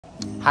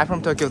Hi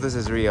from Tokyo, this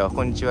is Rio.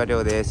 こんにちは、り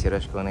ょうです。よ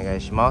ろしくお願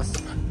いします。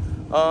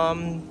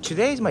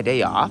Today is my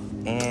day off,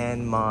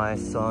 and my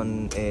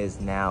son is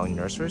now in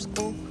nursery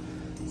school.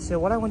 So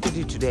what I want to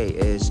do today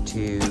is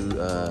to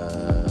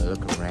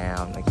look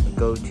around, like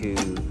go to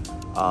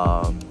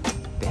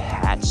the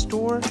hat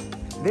store.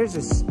 There's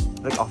this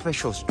like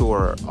official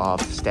store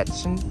of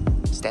Stetson,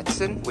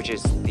 which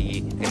is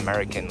the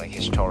American like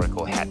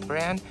historical hat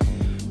brand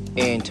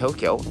in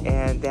Tokyo,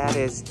 and that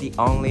is the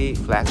only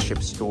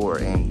flagship store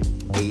in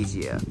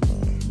Asia.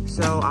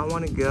 So I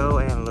want to go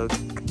and look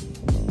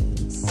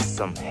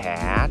some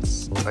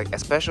hats, like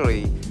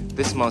especially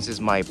this month is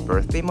my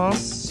birthday month,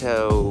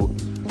 so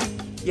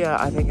yeah,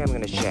 I think I'm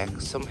gonna check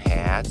some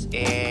hats.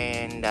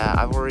 And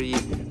I booked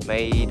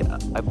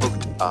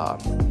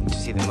to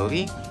see the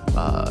movie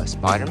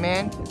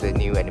Spider-Man, the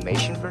new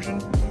animation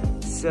version.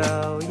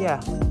 So yeah,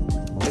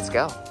 let's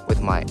go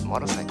with my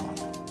motorcycle.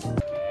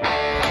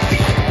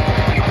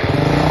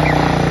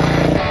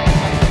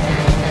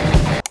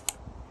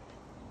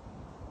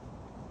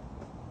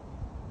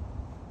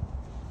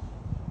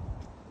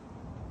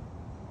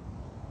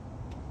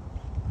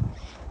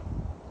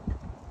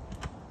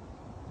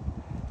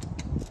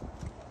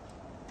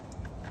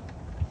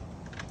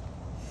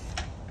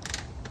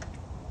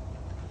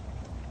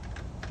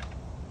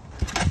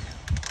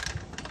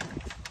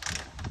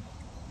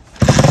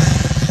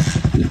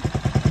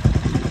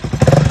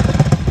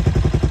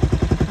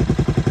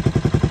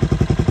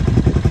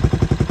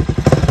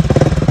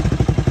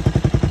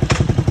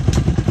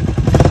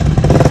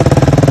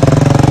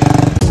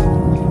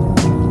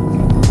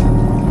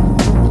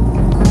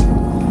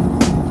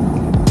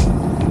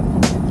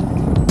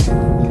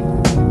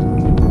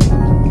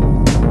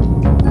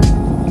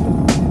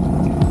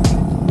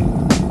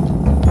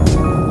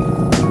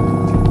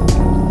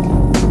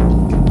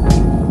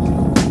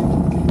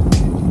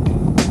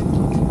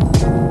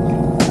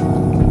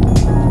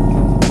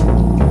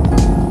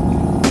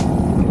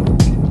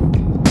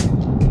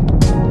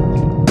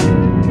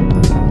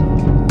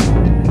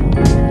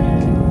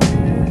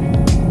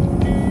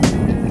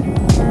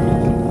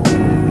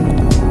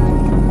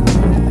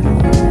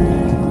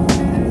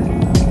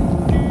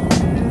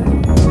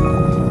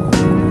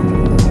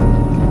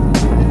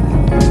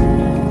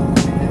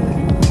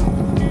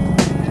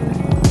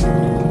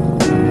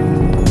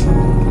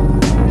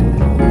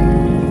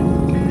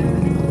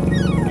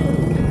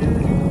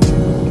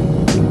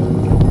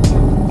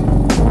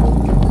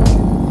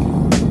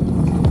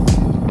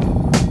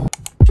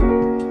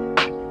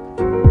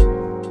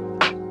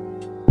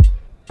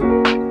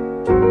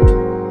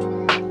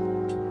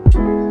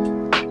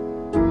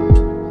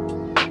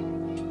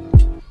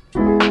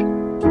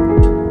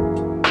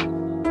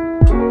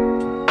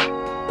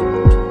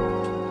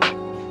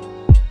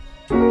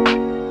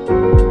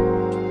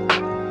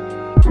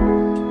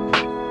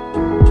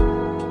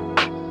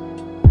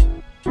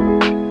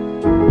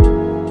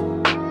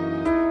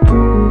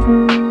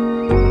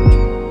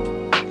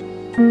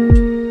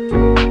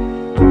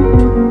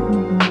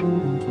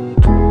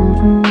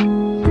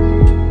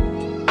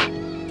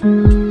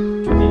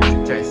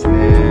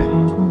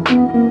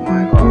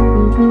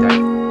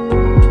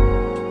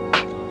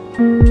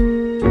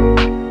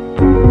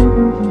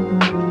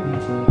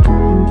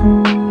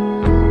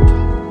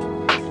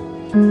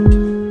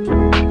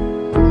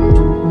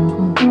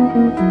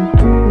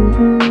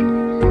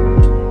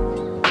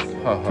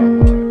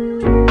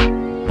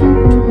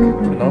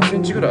何セ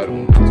ンチぐらいある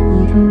もんですか？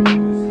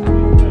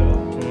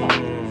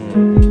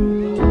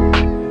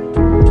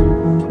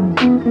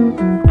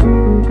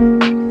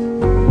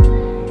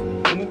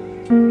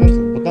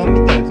ボタン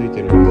みたいについ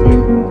てる細い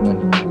のは何？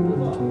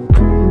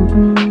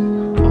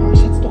あ、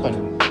シャツとかに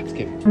つ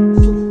ける。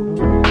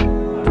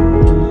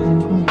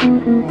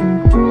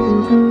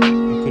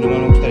車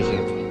乗ったりしな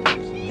いといけないで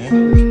すよね。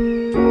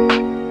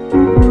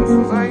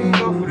素材が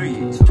古い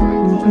素材。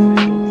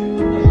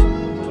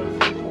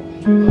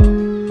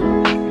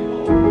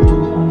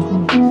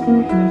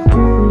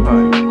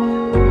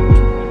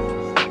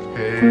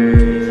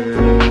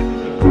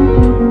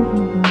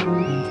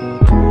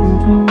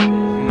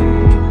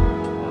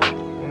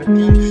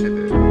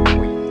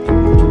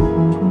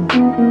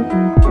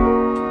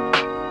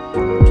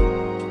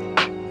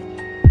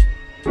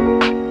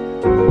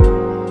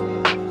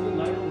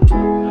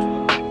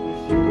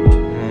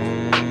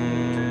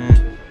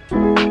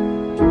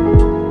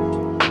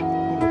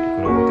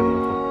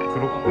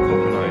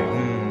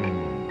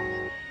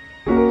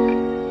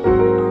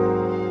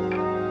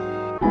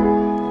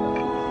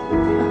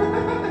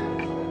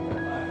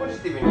ポジ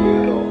ティブに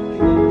言うと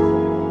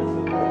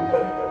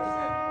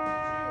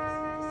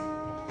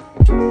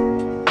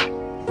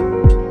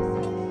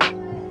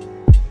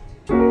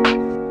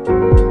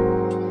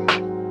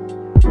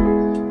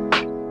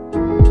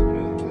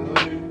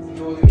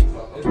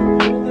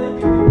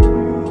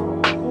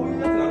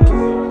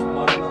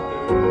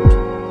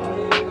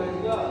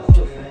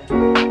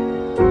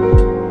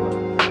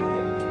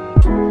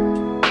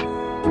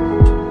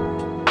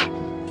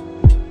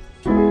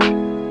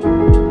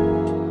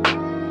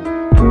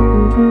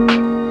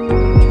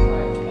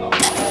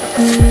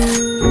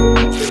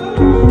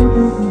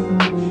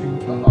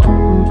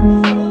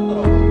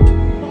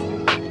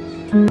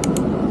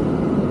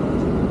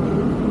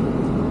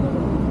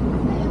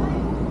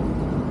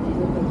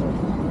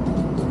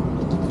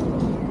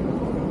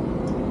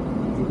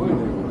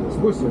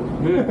ごいっすよね。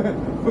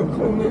こ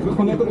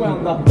んなとこな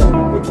んだみたいな。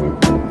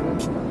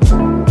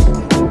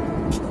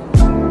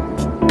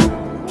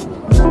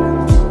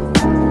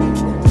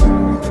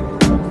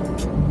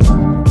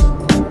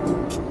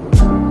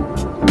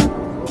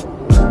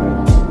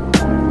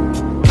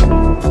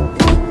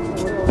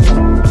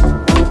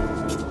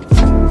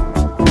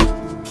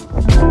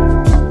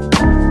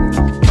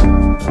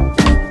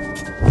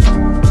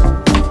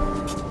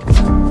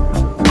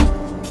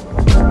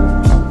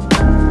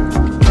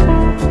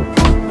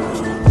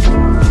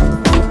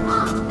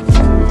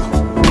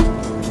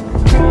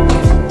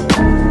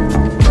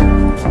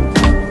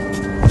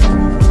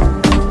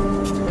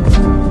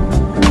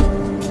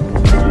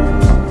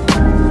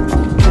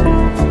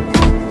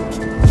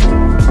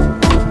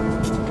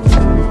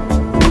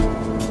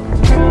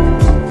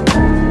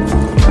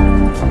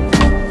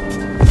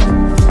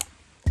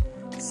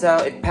So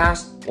it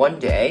passed one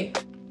day.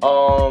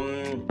 I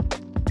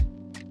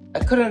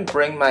couldn't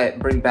bring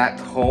back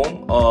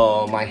home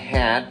my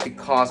hat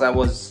because I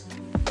was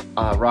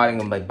riding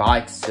on my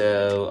bike.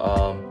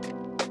 So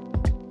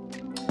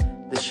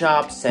the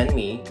shop sent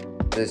me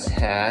this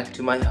hat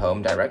to my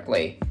home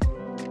directly.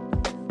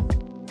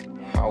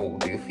 How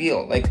do you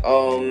feel? Like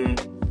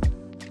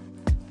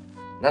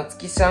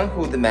Natsuki-san,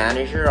 who the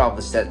manager of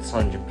the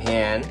Stetson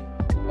Japan,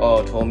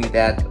 told me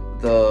that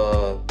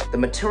the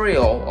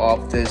material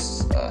of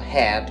this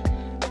hat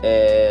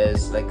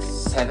is like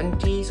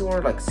 70s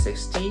or like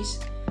 60s,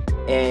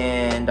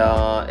 and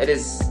it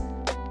is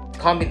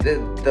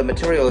the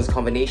material is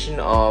combination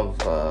of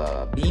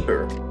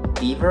beaver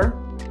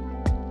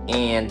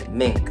and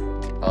mink.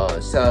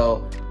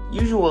 So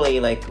usually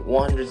like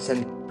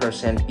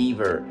 100%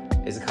 beaver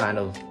is kind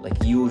of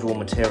like usual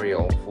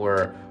material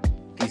for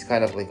these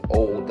kind of like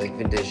old like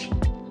vintage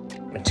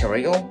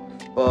material,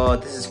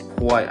 but this is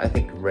quite, I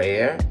think,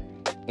 rare.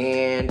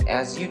 And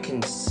as you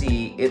can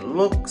see, it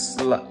looks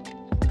like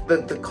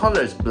the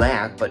color is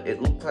black, but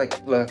it looks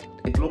like the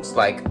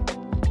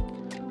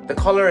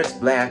color is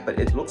black, but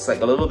it looks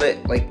like a little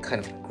bit like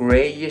kind of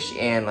grayish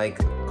and like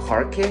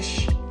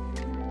carkish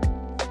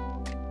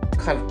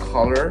kind of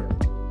color.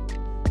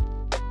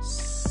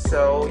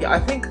 So yeah, I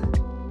think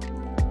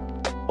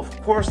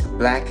of course the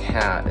black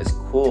hat is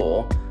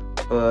cool,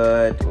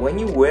 but when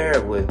you wear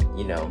it with,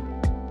 you know,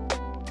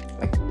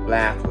 like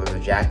black leather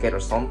jacket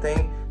or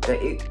something,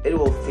 that it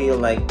will feel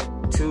like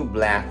too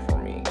black for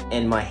me,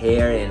 and my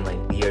hair and like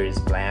beard is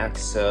black.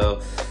 So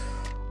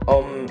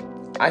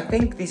I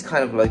think these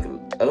kind of like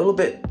a little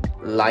bit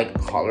light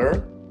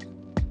color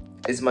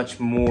is much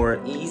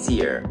more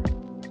easier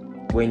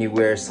when you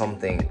wear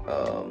something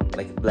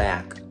like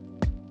black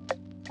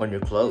on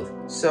your clothes.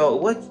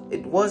 So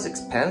it was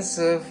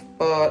expensive,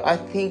 but I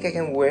think I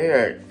can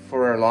wear it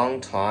for a long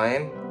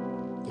time.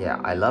 Yeah,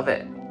 I love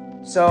it.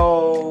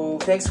 So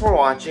thanks for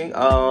watching.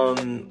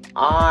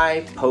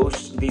 I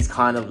post these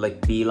kind of like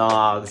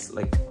vlogs,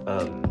 like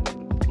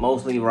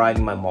mostly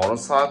riding my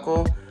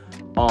motorcycle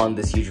on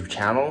this YouTube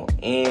channel,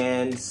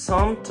 and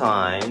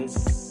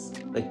sometimes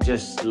like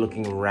just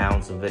looking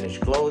around some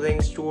vintage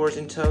clothing stores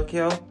in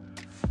Tokyo.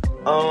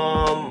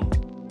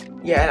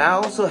 Yeah, and I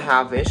also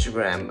have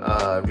Instagram,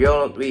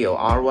 Ryo,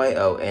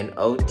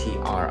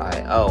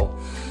 RYONOTRIO.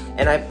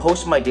 And I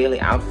post my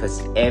daily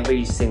outfits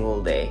every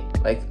single day.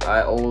 Like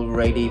I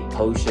already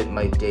posted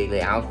my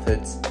daily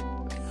outfits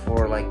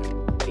for like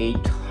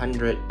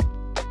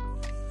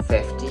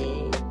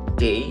 850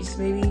 days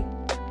maybe.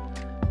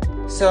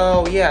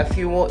 So yeah, if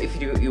you want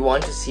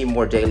to see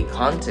more daily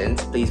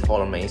content, please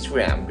follow my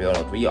Instagram, Ryo,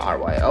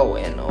 RYONOTRIO.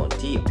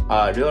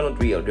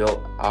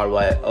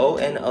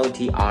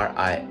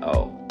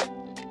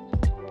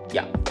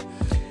 Yeah.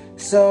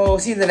 So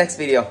see you in the next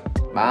video.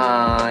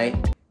 Bye.